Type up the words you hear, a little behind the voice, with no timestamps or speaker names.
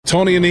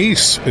Tony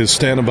Annese is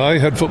standing by,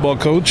 head football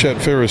coach at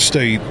Ferris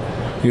State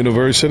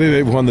University.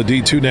 They've won the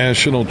D2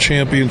 National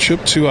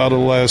Championship 2 out of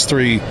the last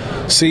 3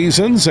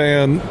 seasons.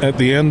 And at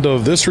the end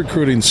of this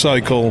recruiting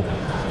cycle,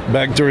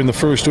 back during the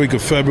first week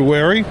of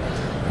February,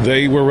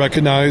 they were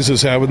recognized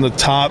as having the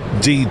top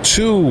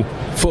D2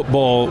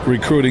 football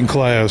recruiting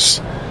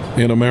class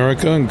in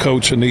America. And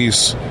Coach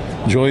Annese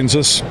joins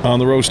us on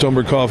the Roast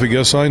Umber Coffee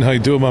guest line. How you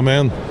doing, my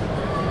man?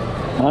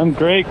 I'm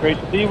great. Great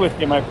to be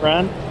with you, my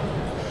friend.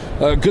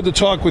 Good to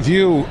talk with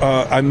you.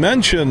 I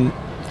mentioned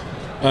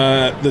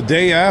the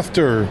day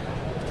after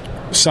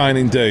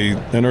signing day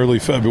in early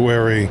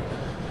February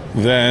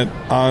that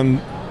on,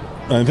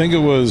 I think it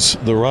was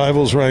the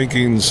Rivals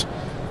rankings,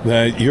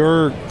 that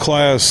your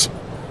class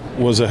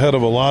was ahead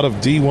of a lot of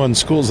D1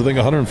 schools, I think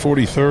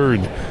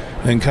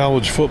 143rd in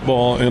college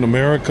football in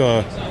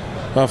America.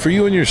 For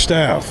you and your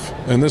staff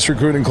and this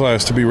recruiting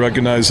class to be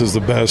recognized as the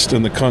best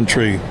in the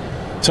country,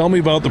 tell me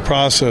about the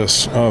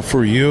process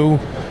for you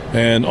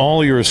and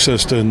all your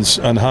assistants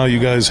on how you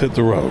guys hit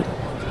the road.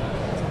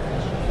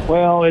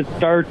 Well, it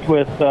starts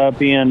with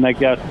being, I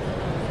guess,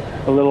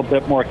 a little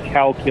bit more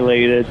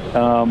calculated.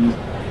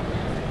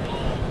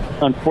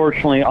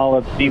 Unfortunately, all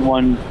of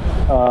D1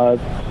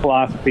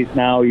 philosophies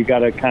now, you got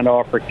to kind of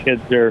offer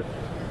kids their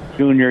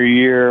junior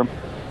year,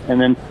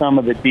 and then some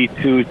of the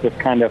D2s that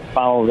kind of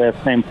follow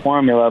that same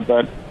formula.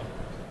 But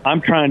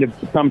I'm trying to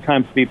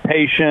sometimes be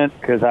patient,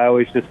 because I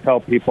always just tell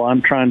people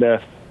I'm trying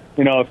to,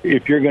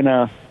 if you're going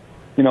to,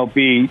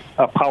 be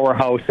a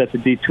powerhouse at the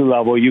D2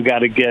 level, you got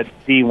to get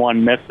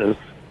D1 misses.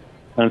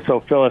 And so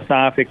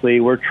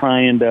philosophically, we're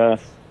trying to,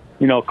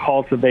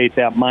 cultivate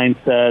that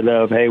mindset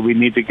of, hey, we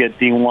need to get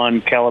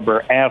D1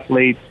 caliber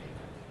athletes.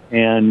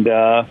 And, we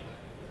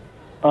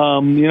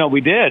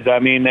did. I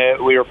mean,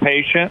 we were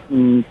patient,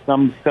 and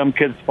some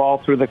kids fall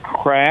through the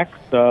cracks.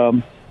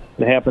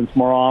 It happens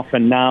more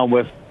often now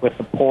with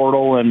the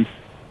portal and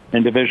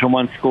Division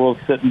I schools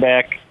sitting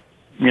back,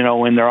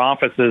 in their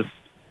offices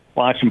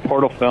watching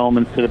portal film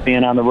instead of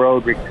being on the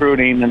road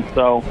recruiting. And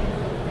so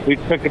we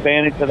took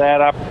advantage of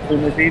that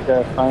opportunity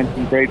to find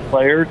some great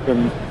players.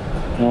 And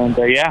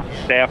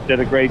staff did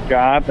a great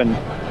job, and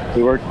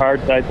we worked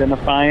hard to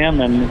identify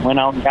them and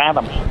went out and got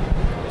them.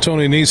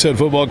 Tony Annese, head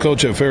football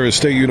coach at Ferris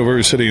State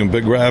University in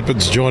Big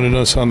Rapids, joining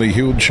us on the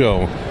Huge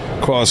Show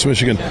across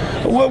Michigan.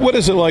 What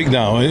is it like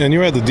now? And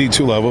you're at the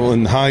D2 level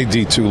and high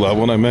D2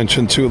 level, and I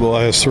mentioned 2 of the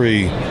last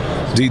 3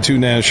 D2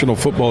 National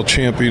Football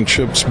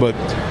Championships, but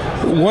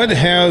what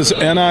has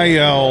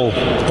NIL,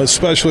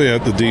 especially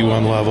at the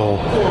D1 level,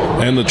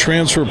 and the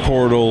transfer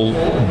portal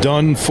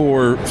done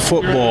for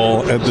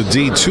football at the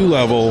D2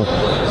 level,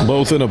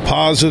 both in a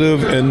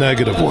positive and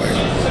negative way?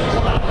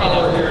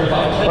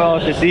 Well,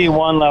 at the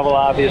D1 level,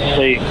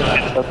 obviously,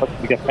 it's supposed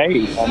to get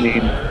paid. I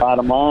mean,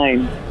 bottom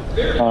line,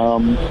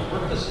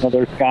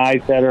 there's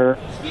guys that are,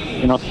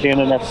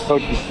 standing at the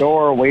coach's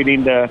door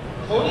waiting to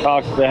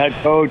talk to the head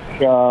coach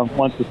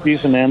once the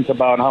season ends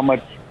about how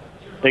much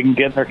they can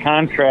get their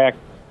contract,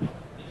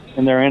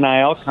 in their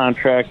NIL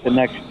contract the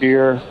next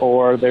year,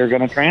 or they're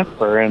going to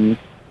transfer. And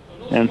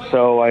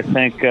so I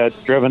think it's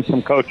driven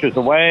some coaches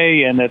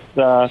away, and it's,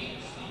 to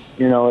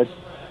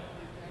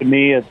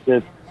me,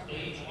 it's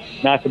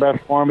not the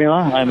best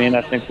formula. I mean,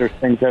 I think there's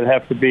things that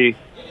have to be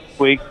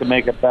tweaked to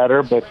make it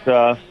better. But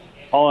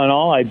all in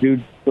all, I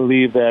do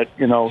believe that,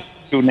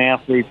 student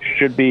athletes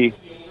should be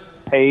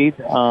paid,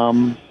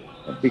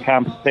 be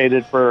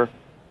compensated for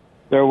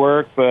their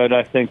work. But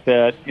I think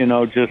that,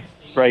 just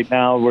right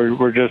now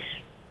we're just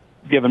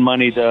giving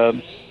money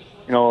to,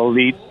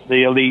 the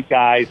elite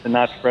guys, and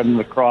not spreading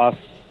across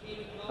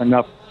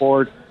enough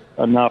sports,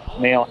 enough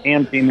male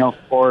and female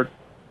sports,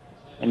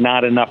 and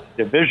not enough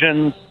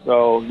divisions.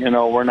 So,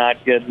 we're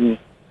not getting,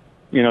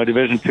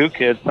 Division II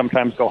kids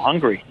sometimes go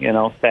hungry,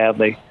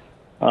 sadly.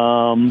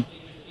 And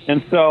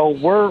so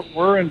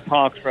we're in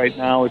talks right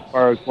now as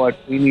far as what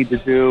we need to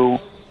do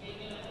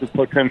to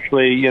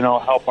potentially,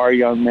 help our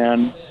young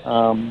men,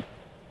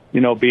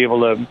 be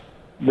able to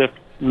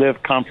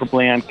live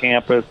comfortably on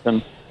campus,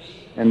 and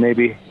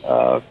maybe,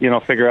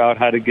 figure out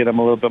how to get them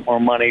a little bit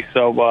more money.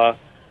 So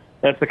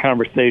that's the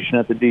conversation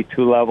at the D2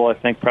 level, I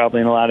think, probably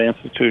in a lot of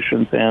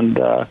institutions, and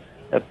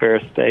at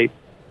Ferris State.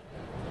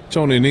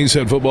 Tony Annese,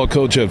 head football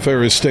coach at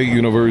Ferris State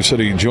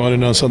University,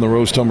 joining us on the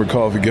Roast Umber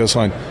Coffee guest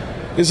line.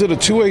 Is it a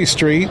two-way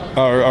street?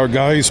 Are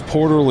guys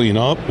portaling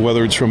up,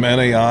 whether it's from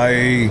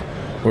NAIA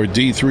or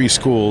D3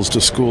 schools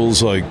to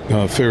schools like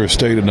Ferris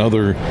State and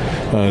other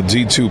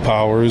D2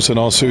 powers, and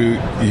also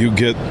you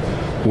get,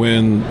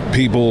 when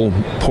people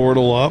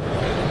portal up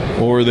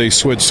or they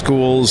switch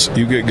schools,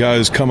 you get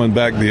guys coming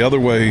back the other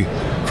way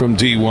from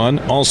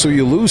D1. Also,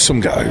 you lose some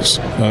guys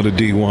out of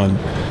D1.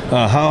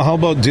 How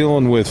about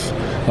dealing with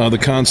the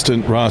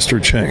constant roster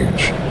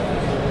change?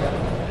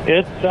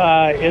 It's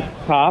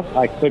tough.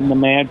 I couldn't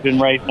imagine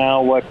right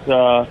now what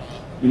the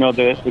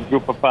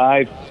group of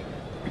 5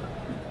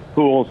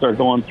 schools are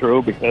going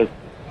through, because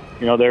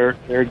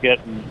they're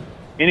getting,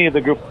 any of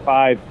the group of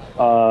 5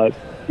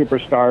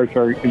 superstars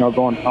are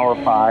going Power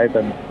 5,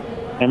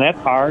 and that's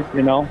hard.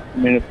 I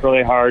mean, it's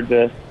really hard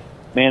to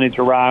manage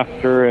a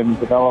roster and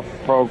develop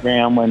a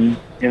program when,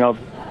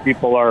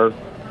 people are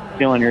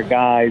stealing your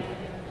guys.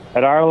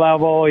 At our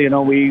level,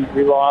 we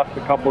lost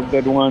a couple of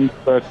good ones,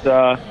 but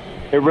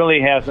it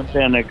really hasn't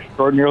been an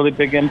extraordinarily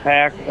big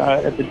impact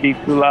at the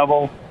D2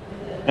 level.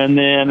 And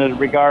then as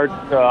regards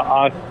to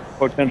us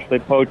potentially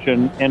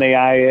poaching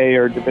NAIA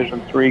or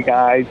Division III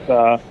guys,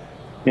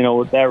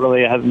 that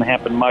really hasn't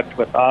happened much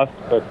with us.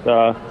 But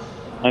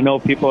I know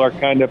people are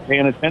kind of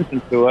paying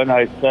attention to it.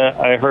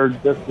 I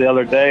heard this the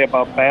other day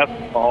about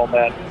basketball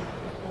that,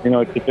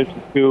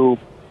 Division II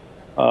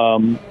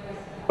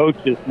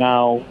coaches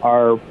now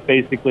are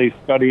basically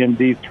studying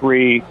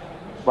D3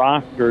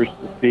 rosters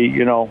to see,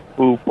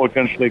 who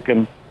potentially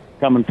can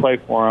come and play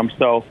for them.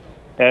 So,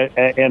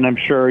 and I'm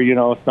sure,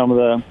 some of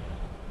the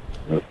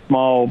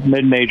small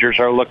mid-majors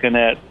are looking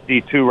at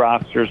D2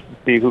 rosters to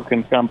see who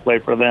can come play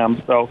for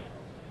them. So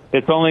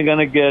it's only going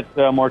to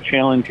get more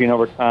challenging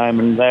over time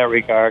in that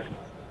regard.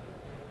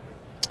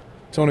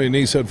 Tony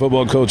Annese, head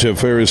football coach at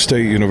Ferris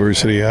State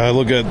University. I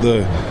look at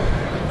the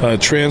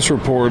transfer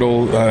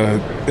portal,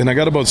 and I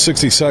got about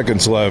 60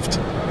 seconds left.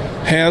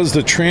 Has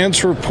the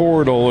transfer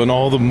portal and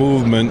all the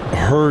movement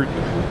hurt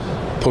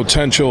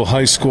potential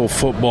high school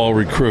football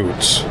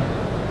recruits?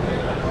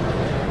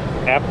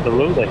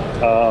 Absolutely.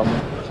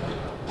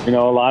 A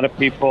lot of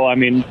people,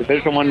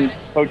 Division I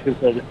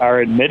coaches are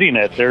admitting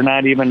it. They're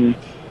not even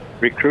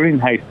recruiting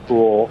high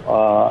school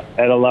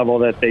at a level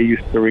that they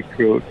used to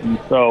recruit. And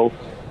so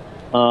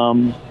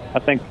I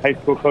think high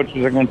school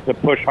coaches are going to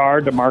push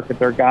hard to market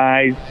their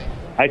guys.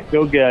 I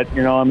still get,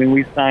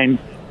 we signed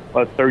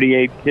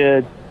 38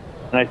 kids,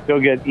 and I still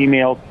get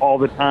emails all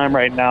the time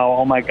right now.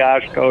 Oh my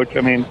gosh, coach!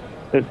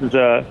 This is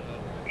a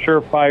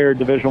surefire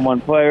Division I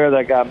player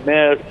that got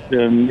missed,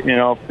 and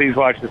please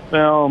watch this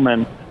film.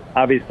 And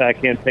obviously, I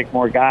can't take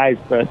more guys,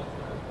 but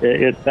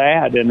it's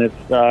sad, and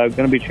it's going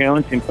to be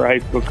challenging for high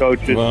school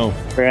coaches. Wow.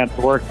 They have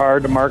to work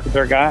hard to market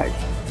their guys.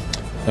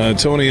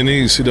 Tony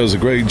Annese, who does a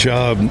great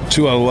job.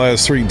 2 out of the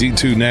last 3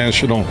 D2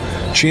 national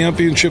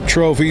championship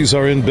trophies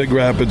are in Big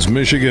Rapids,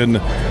 Michigan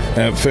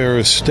at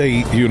Ferris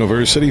State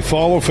University.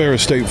 Follow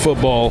Ferris State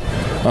football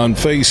on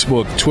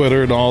Facebook,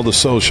 Twitter, and all the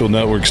social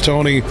networks.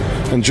 Tony,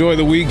 enjoy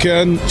the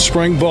weekend.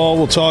 Spring ball.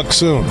 We'll talk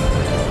soon.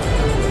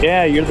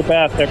 Yeah, you're the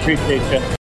best. I appreciate you.